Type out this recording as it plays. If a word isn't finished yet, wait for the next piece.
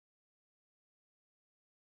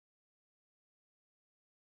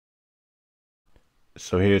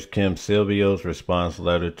So here's Kim Silvio's response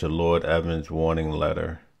letter to Lloyd Evans' warning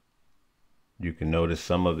letter. You can notice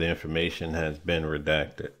some of the information has been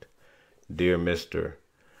redacted. Dear Mr.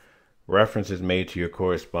 Reference is made to your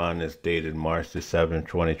correspondence dated March the 7th,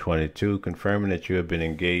 2022, confirming that you have been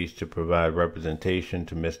engaged to provide representation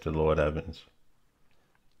to Mr. Lloyd Evans.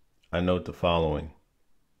 I note the following.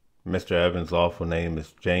 Mr. Evans' lawful name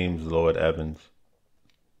is James Lloyd Evans.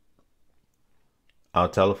 Our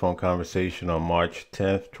telephone conversation on March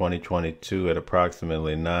 10th, 2022 at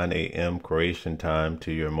approximately 9 a.m. Croatian time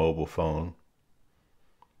to your mobile phone.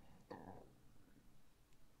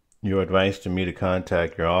 Your advice to me to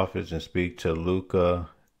contact your office and speak to Luka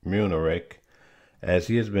Munarek. As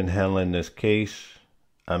he has been handling this case,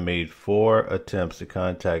 I made 4 attempts to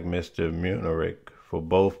contact Mr. Munarek for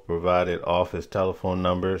both provided office telephone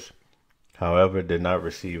numbers. However, did not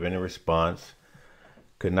receive any response,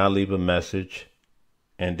 could not leave a message,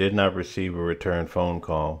 and did not receive a return phone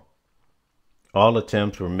call. All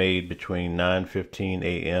attempts were made between 9:15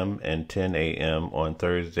 a.m. and 10 a.m. on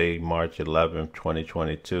Thursday, March 11,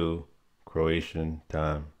 2022, Croatian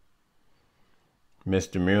time.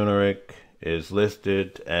 Mr. Munarek is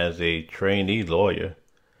listed as a trainee lawyer,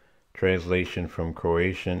 translation from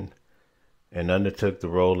Croatian, and undertook the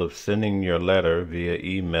role of sending your letter via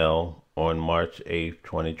email on March 8,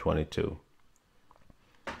 2022.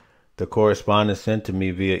 The correspondence sent to me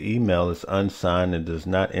via email is unsigned and does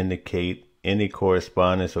not indicate any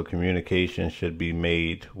correspondence or communication should be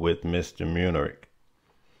made with Mr. Munarek.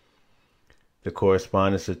 The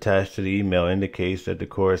correspondence attached to the email indicates that the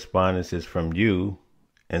correspondence is from you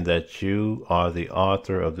and that you are the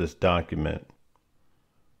author of this document.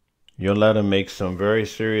 Your letter makes some very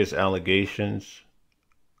serious allegations.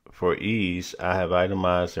 For ease, I have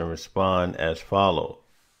itemized and respond as follows.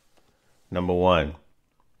 Number 1,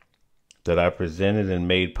 that I presented and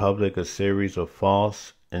made public a series of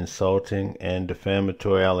false, insulting, and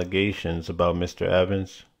defamatory allegations about Mr.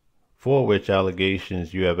 Evans, for which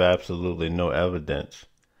allegations you have absolutely no evidence.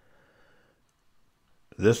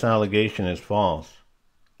 This allegation is false.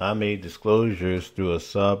 I made disclosures through a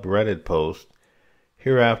subreddit post,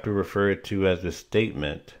 hereafter referred to as a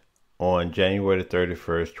statement, on January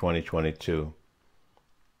 31st, 2022.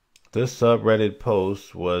 This subreddit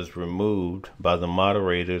post was removed by the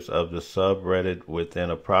moderators of the subreddit within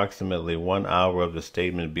approximately 1 hour of the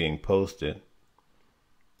statement being posted.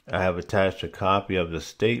 I have attached a copy of the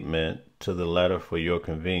statement to the letter for your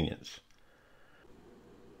convenience.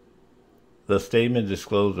 The statement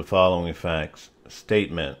disclosed the following facts.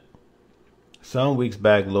 Statement. Some weeks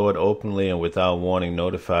back, Lloyd openly and without warning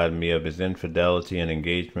notified me of his infidelity and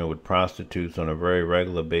engagement with prostitutes on a very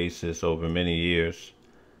regular basis over many years,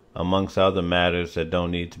 amongst other matters that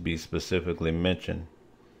don't need to be specifically mentioned.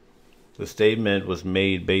 The statement was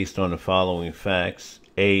made based on the following facts.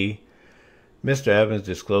 A. Mr. Evans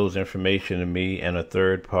disclosed information to me and a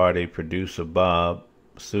third-party producer, Bob,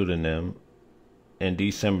 pseudonym, in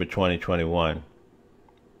December 2021.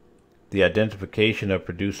 The identification of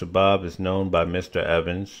producer Bob is known by Mr.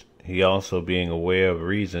 Evans, he also being aware of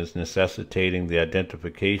reasons necessitating the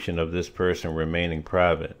identification of this person remaining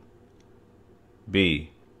private.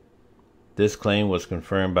 B. This claim was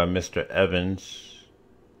confirmed by Mr. Evans,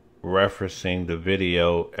 referencing the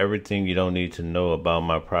video, Everything You Don't Need to Know About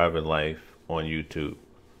My Private Life, on YouTube,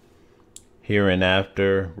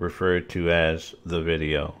 hereinafter referred to as the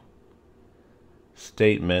video.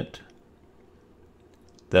 Statement.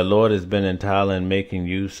 That Lloyd has been in Thailand making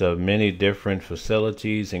use of many different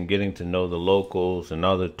facilities and getting to know the locals and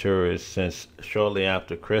other tourists since shortly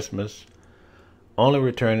after Christmas, only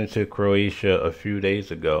returning to Croatia a few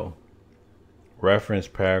days ago. Reference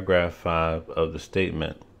paragraph 5 of the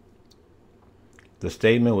statement. The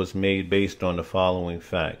statement was made based on the following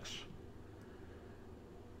facts.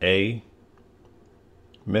 A.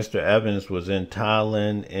 Mr. Evans was in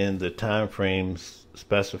Thailand in the time frames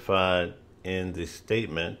specified in the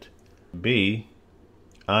statement. B.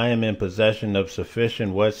 I am in possession of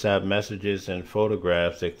sufficient WhatsApp messages and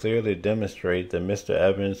photographs that clearly demonstrate that Mr.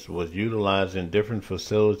 Evans was utilizing different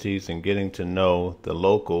facilities and getting to know the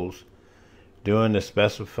locals during the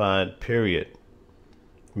specified period.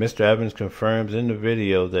 Mr. Evans confirms in the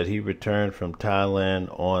video that he returned from Thailand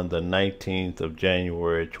on the 19th of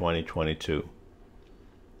January 2022.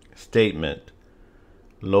 Statement.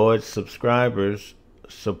 Lloyd's subscribers,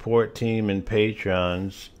 support team, and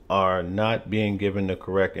patrons are not being given the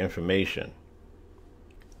correct information.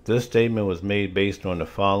 This statement was made based on the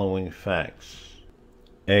following facts.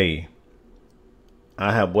 A.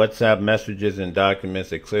 I have WhatsApp messages and documents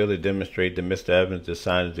that clearly demonstrate that Mr. Evans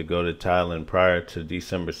decided to go to Thailand prior to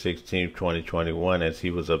December 16, 2021, as he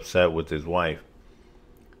was upset with his wife.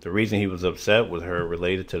 The reason he was upset with her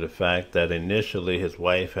related to the fact that initially his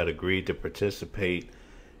wife had agreed to participate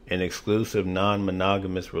in an exclusive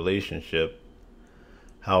non-monogamous relationship.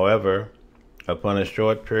 However, upon a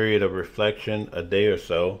short period of reflection, a day or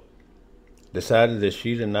so, decided that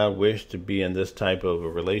she did not wish to be in this type of a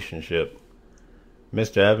relationship.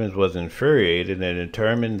 Mr. Evans was infuriated and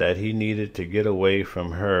determined that he needed to get away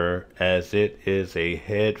from her, as it is a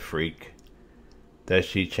head freak that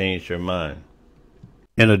she changed her mind.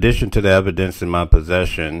 In addition to the evidence in my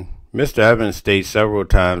possession, Mr. Evans states several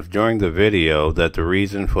times during the video that the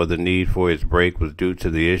reason for the need for his break was due to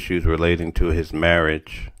the issues relating to his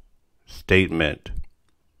marriage. Statement: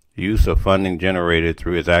 use of funding generated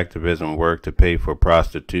through his activism work to pay for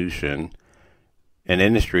prostitution, an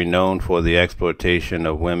industry known for the exploitation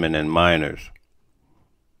of women and minors.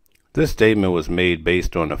 This statement was made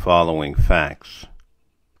based on the following facts.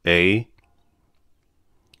 A.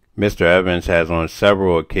 Mr. Evans has on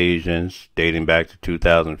several occasions, dating back to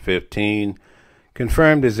 2015,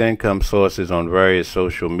 confirmed his income sources on various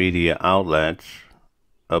social media outlets.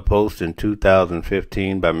 A post in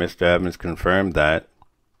 2015 by Mr. Evans confirmed that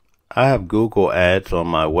I have Google ads on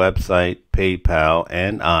my website, PayPal,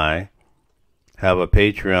 and I have a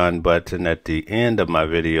Patreon button at the end of my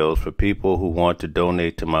videos for people who want to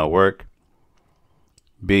donate to my work.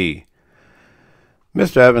 B.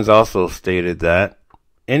 Mr. Evans also stated that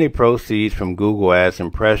any proceeds from Google ads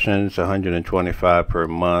impressions, 125 per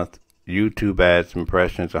month, YouTube ads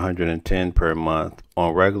impressions, 110 per month,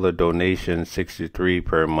 on regular donations, 63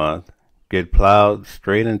 per month, get plowed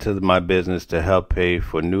straight into my business to help pay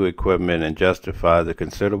for new equipment and justify the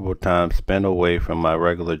considerable time spent away from my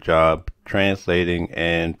regular job translating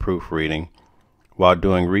and proofreading while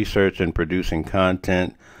doing research and producing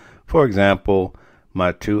content. For example,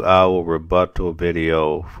 my 2-hour rebuttal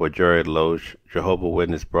video for Lloyd Jehovah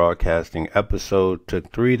Witness broadcasting episode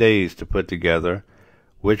took 3 days to put together,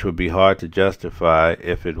 which would be hard to justify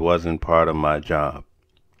if it wasn't part of my job.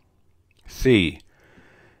 C.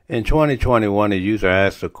 In 2021, a user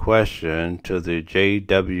asked a question to the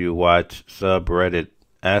JW Watch subreddit,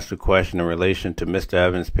 asked a question in relation to Mr.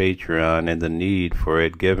 Evans' Patreon and the need for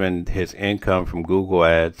it given his income from Google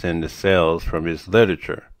ads and the sales from his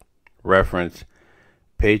literature. Reference: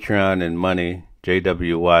 Patreon and money,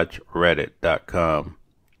 jwwatchreddit.com.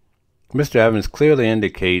 Mr. Evans clearly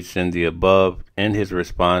indicates in the above in his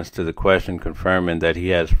response to the question, confirming that he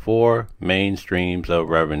has 4 main streams of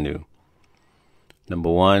revenue.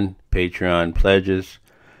 Number 1, Patreon pledges.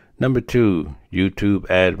 Number 2, YouTube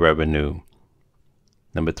ad revenue.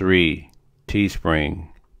 Number 3, Teespring.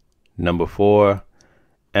 Number 4,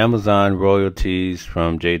 Amazon royalties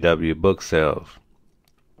from JW book sales.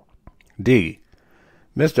 D.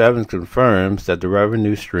 Mr. Evans confirms that the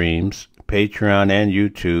revenue streams, Patreon and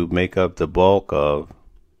YouTube, make up the bulk of,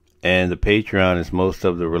 and the Patreon is most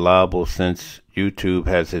of the reliable since YouTube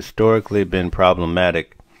has historically been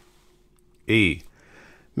problematic. E.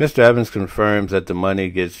 Mr. Evans confirms that the money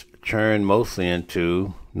gets churned mostly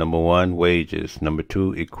into number 1, wages, number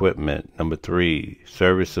 2, equipment, number 3,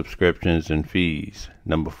 service subscriptions and fees,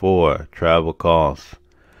 number 4, travel costs,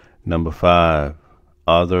 number 5,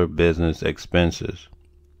 other business expenses.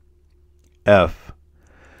 F.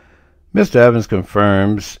 Mr. Evans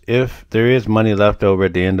confirms if there is money left over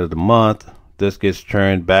at the end of the month, this gets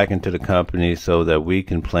churned back into the company so that we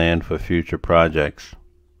can plan for future projects.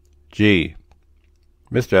 G.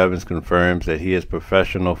 Mr. Evans confirms that he is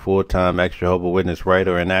professional, full-time ex-Jehovah Witness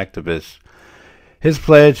writer and activist. His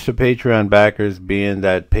pledge to Patreon backers being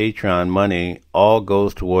that Patreon money all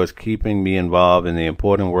goes towards keeping me involved in the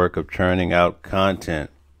important work of churning out content.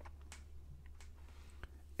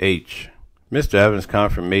 H. Mr. Evans'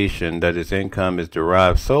 confirmation that his income is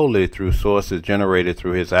derived solely through sources generated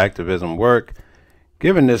through his activism work.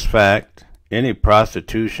 Given this fact, any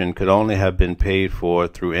prostitution could only have been paid for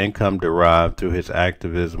through income derived through his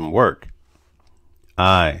activism work.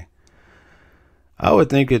 I would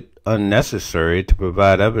think it unnecessary to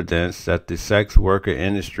provide evidence that the sex worker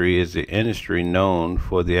industry is the industry known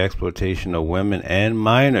for the exploitation of women and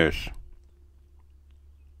minors.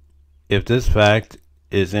 If this fact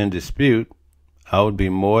is in dispute, I would be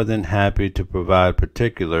more than happy to provide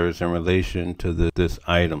particulars in relation to this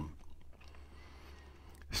item.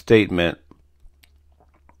 Statement: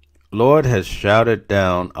 Lloyd has shouted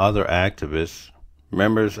down other activists,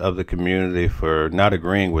 members of the community, for not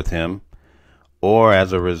agreeing with him, or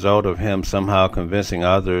as a result of him somehow convincing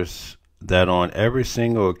others that on every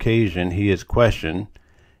single occasion he is questioned,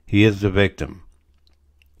 he is the victim.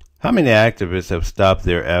 How many activists have stopped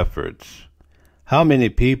their efforts? How many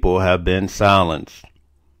people have been silenced?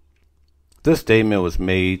 This statement was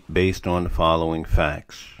made based on the following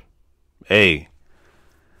facts. A.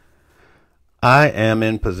 I am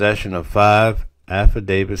in possession of 5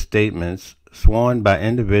 affidavit statements sworn by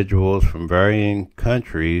individuals from varying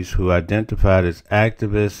countries who identified as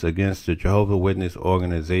activists against the Jehovah Witness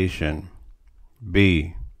organization.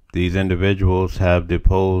 B. These individuals have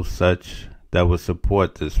deposed such that would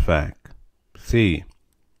support this fact. C.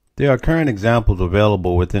 There are current examples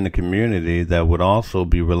available within the community that would also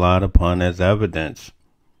be relied upon as evidence.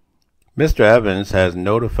 Mr. Evans has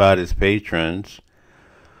notified his patrons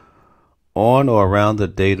on or around the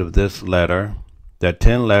date of this letter that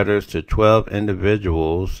 10 letters to 12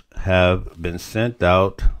 individuals have been sent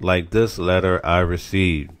out like this letter I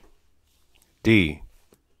received. D.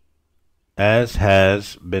 As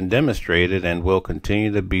has been demonstrated and will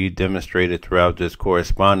continue to be demonstrated throughout this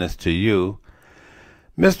correspondence to you,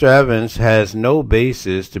 Mr. Evans has no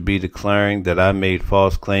basis to be declaring that I made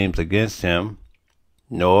false claims against him,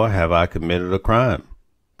 nor have I committed a crime.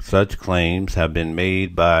 Such claims have been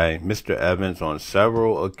made by Mr. Evans on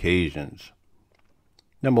several occasions.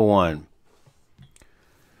 Number 1.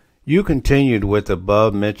 You continued with the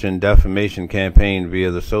above-mentioned defamation campaign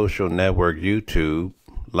via the social network YouTube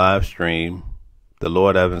live stream, the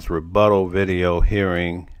Lloyd Evans rebuttal video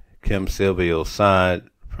hearing Kim Silvio's side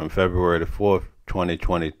from February the 4th,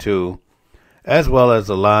 2022, as well as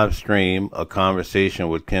the live stream, a conversation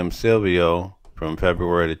with Kim Silvio from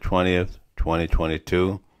February the 20th,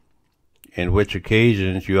 2022, in which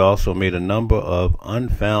occasions you also made a number of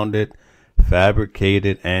unfounded,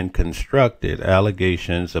 fabricated, and constructed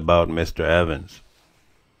allegations about Mr. Evans.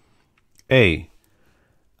 A.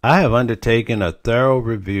 I have undertaken a thorough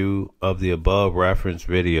review of the above referenced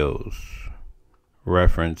videos,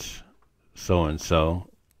 reference so-and-so,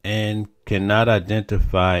 and cannot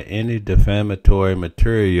identify any defamatory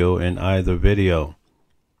material in either video.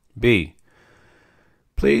 B.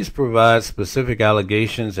 Please provide specific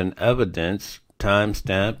allegations and evidence,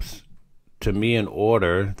 timestamps, to me in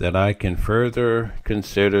order that I can further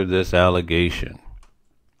consider this allegation.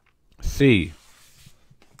 C.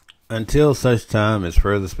 Until such time as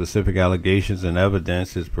further specific allegations and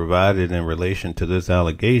evidence is provided in relation to this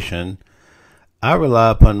allegation, I rely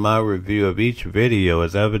upon my review of each video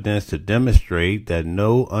as evidence to demonstrate that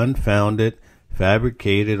no unfounded,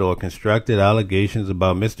 fabricated, or constructed allegations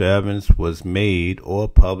about Mr. Evans was made or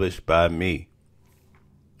published by me.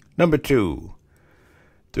 Number 2.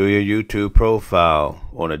 Through your YouTube profile,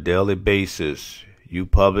 on a daily basis, you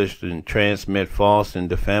publish and transmit false and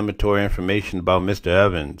defamatory information about Mr.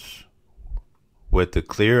 Evans with the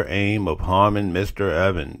clear aim of harming Mr.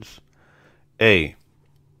 Evans. A.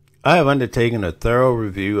 I have undertaken a thorough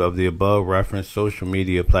review of the above referenced social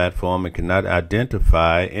media platform and cannot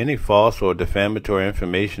identify any false or defamatory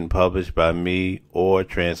information published by me or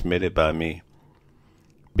transmitted by me.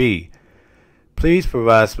 B. Please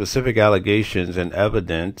provide specific allegations and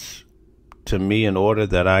evidence to me in order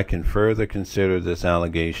that I can further consider this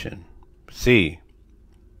allegation. C.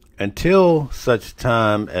 Until such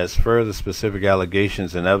time as further specific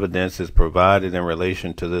allegations and evidence is provided in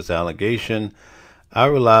relation to this allegation, I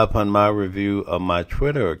rely upon my review of my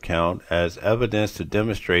Twitter account as evidence to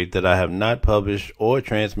demonstrate that I have not published or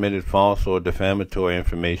transmitted false or defamatory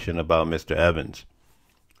information about Mr. Evans.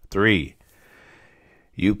 3.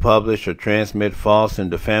 You publish or transmit false and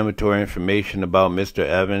defamatory information about Mr.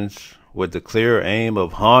 Evans with the clear aim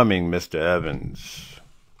of harming Mr. Evans.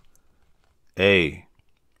 A.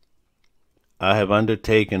 I have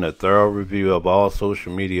undertaken a thorough review of all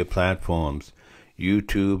social media platforms,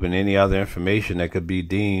 YouTube, and any other information that could be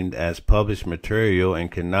deemed as published material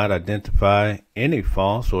and cannot identify any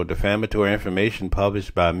false or defamatory information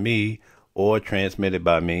published by me or transmitted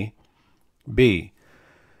by me. B.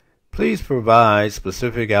 Please provide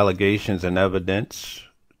specific allegations and evidence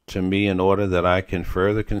to me in order that I can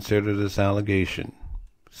further consider this allegation.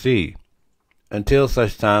 C. Until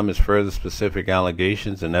such time as further specific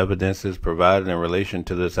allegations and evidence is provided in relation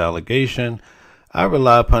to this allegation, I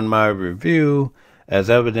rely upon my review as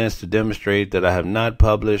evidence to demonstrate that I have not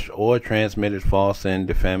published or transmitted false and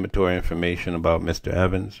defamatory information about Mr.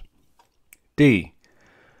 Evans. D.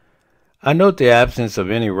 I note the absence of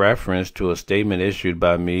any reference to a statement issued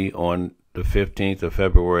by me on the 15th of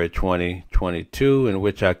February 2022 in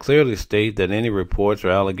which I clearly state that any reports or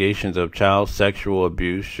allegations of child sexual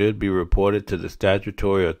abuse should be reported to the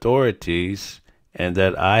statutory authorities and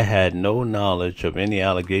that I had no knowledge of any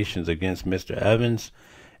allegations against Mr. Evans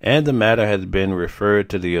and the matter has been referred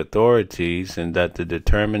to the authorities and that the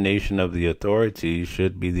determination of the authorities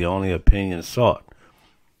should be the only opinion sought.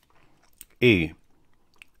 E.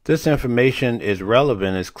 This information is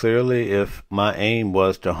relevant as clearly if my aim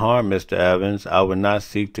was to harm Mr. Evans, I would not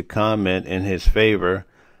seek to comment in his favor.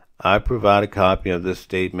 I provide a copy of this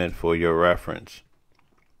statement for your reference.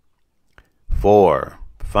 4.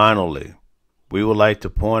 Finally, we would like to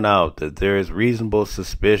point out that there is reasonable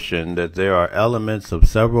suspicion that there are elements of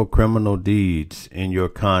several criminal deeds in your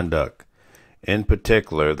conduct, in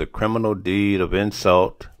particular the criminal deed of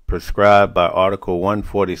insult prescribed by Article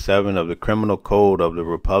 147 of the Criminal Code of the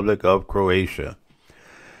Republic of Croatia,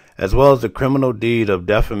 as well as the criminal deed of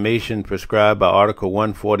defamation prescribed by Article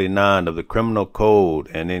 149 of the Criminal Code,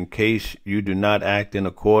 and in case you do not act in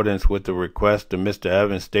accordance with the request of Mr.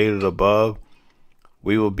 Evans stated above,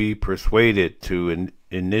 we will be persuaded to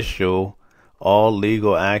initial all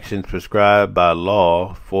legal actions prescribed by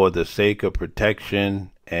law for the sake of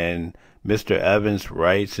protection and Mr. Evans'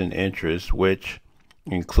 rights and interests, which,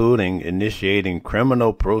 including initiating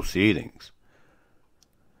criminal proceedings.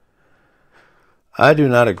 I do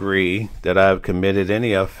not agree that I have committed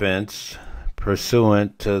any offense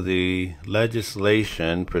pursuant to the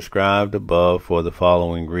legislation prescribed above for the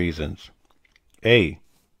following reasons. A.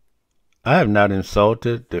 I have not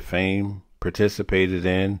insulted, defamed, participated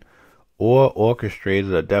in, or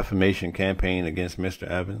orchestrated a defamation campaign against Mr.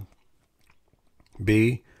 Evans.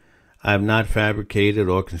 B. I have not fabricated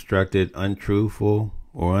or constructed untruthful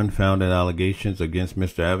or unfounded allegations against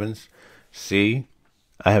Mr. Evans. C.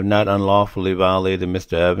 I have not unlawfully violated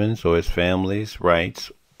Mr. Evans or his family's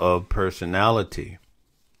rights of personality.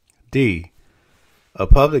 D. A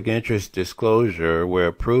public interest disclosure where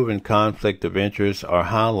a proven conflict of interest are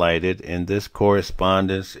highlighted in this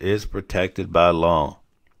correspondence is protected by law.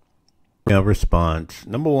 Response.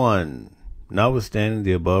 Number 1. Notwithstanding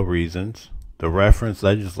the above reasons, the reference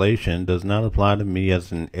legislation does not apply to me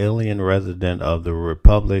as an alien resident of the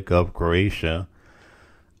Republic of Croatia.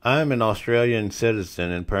 I am an Australian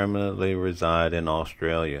citizen and permanently reside in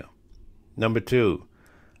Australia. Number 2.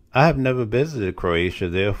 I have never visited Croatia,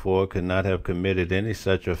 therefore could not have committed any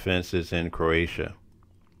such offenses in Croatia.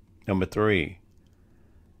 Number 3.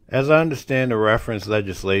 As I understand the reference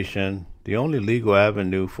legislation, the only legal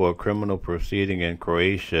avenue for a criminal proceeding in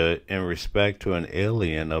Croatia in respect to an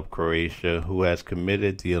alien of Croatia who has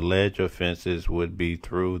committed the alleged offenses would be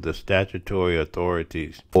through the statutory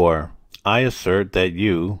authorities. 4. I assert that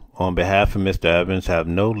you, on behalf of Mr. Evans, have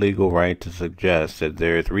no legal right to suggest that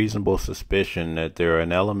there is reasonable suspicion that there are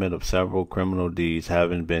an element of several criminal deeds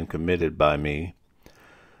having been committed by me.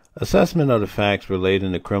 Assessment of the facts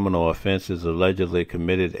relating to criminal offenses allegedly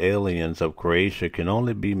committed aliens of Croatia can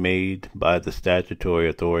only be made by the statutory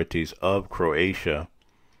authorities of Croatia.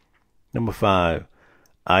 Number 5.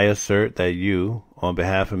 I assert that you, on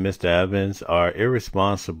behalf of Mr. Evans, are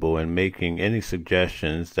irresponsible in making any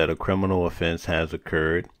suggestions that a criminal offense has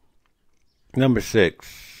occurred. Number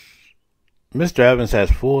 6. Mr. Evans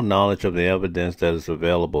has full knowledge of the evidence that is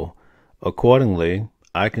available. Accordingly,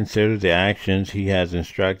 I consider the actions he has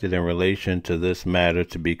instructed in relation to this matter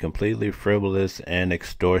to be completely frivolous and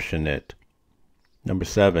extortionate. Number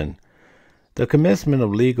 7. The commencement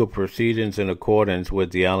of legal proceedings in accordance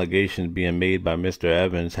with the allegations being made by Mr.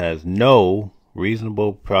 Evans has no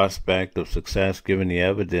reasonable prospect of success given the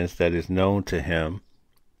evidence that is known to him.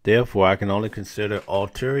 Therefore, I can only consider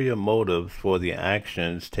ulterior motives for the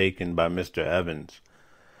actions taken by Mr. Evans.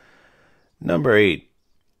 Number 8.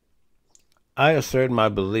 I assert my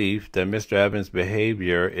belief that Mr. Evans'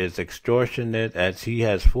 behavior is extortionate as he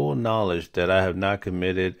has full knowledge that I have not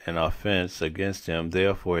committed an offense against him.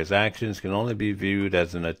 Therefore, his actions can only be viewed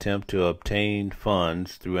as an attempt to obtain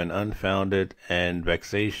funds through an unfounded and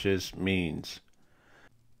vexatious means.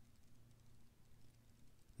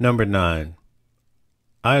 Number 9.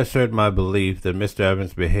 I assert my belief that Mr.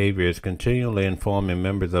 Evans' behavior is continually informing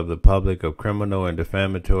members of the public of criminal and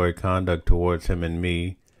defamatory conduct towards him and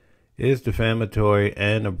me, is defamatory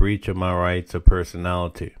and a breach of my rights of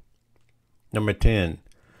personality. Number 10.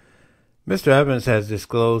 Mr. Evans has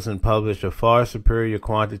disclosed and published a far superior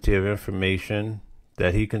quantity of information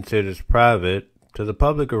that he considers private to the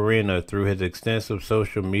public arena through his extensive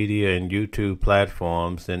social media and YouTube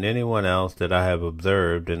platforms than anyone else that I have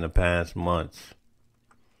observed in the past months.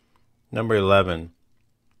 Number 11.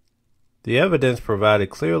 The evidence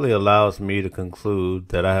provided clearly allows me to conclude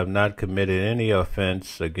that I have not committed any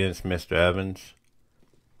offense against Mr. Evans.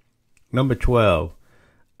 Number 12.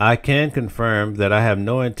 I can confirm that I have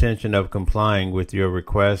no intention of complying with your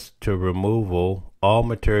request to removal all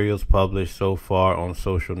materials published so far on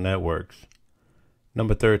social networks.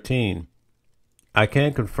 Number 13. I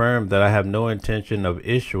can confirm that I have no intention of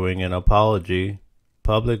issuing an apology,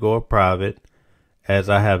 public or private, as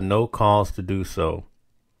I have no cause to do so.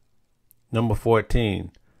 Number 14.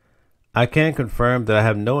 I can confirm that I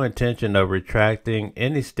have no intention of retracting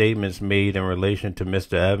any statements made in relation to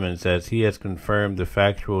Mr. Evans, as he has confirmed the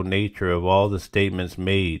factual nature of all the statements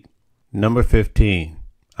made. Number 15.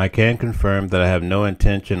 I can confirm that I have no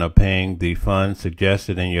intention of paying the funds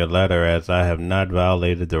suggested in your letter, as I have not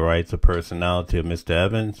violated the rights of personality of Mr.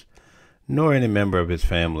 Evans, nor any member of his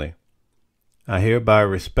family. I hereby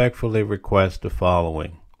respectfully request the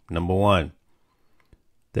following. Number 1.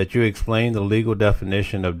 That you explain the legal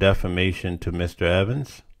definition of defamation to Mr.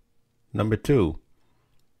 Evans. Number 2.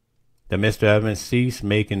 That Mr. Evans cease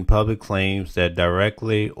making public claims that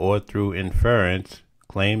directly or through inference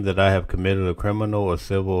claim that I have committed a criminal or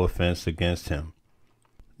civil offense against him.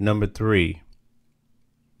 Number 3.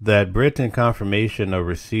 That written confirmation of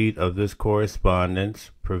receipt of this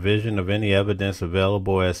correspondence, provision of any evidence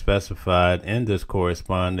available as specified in this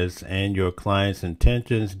correspondence, and your client's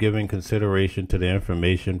intentions giving consideration to the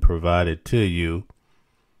information provided to you.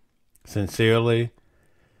 Sincerely,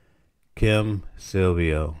 Kim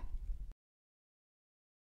Silvio.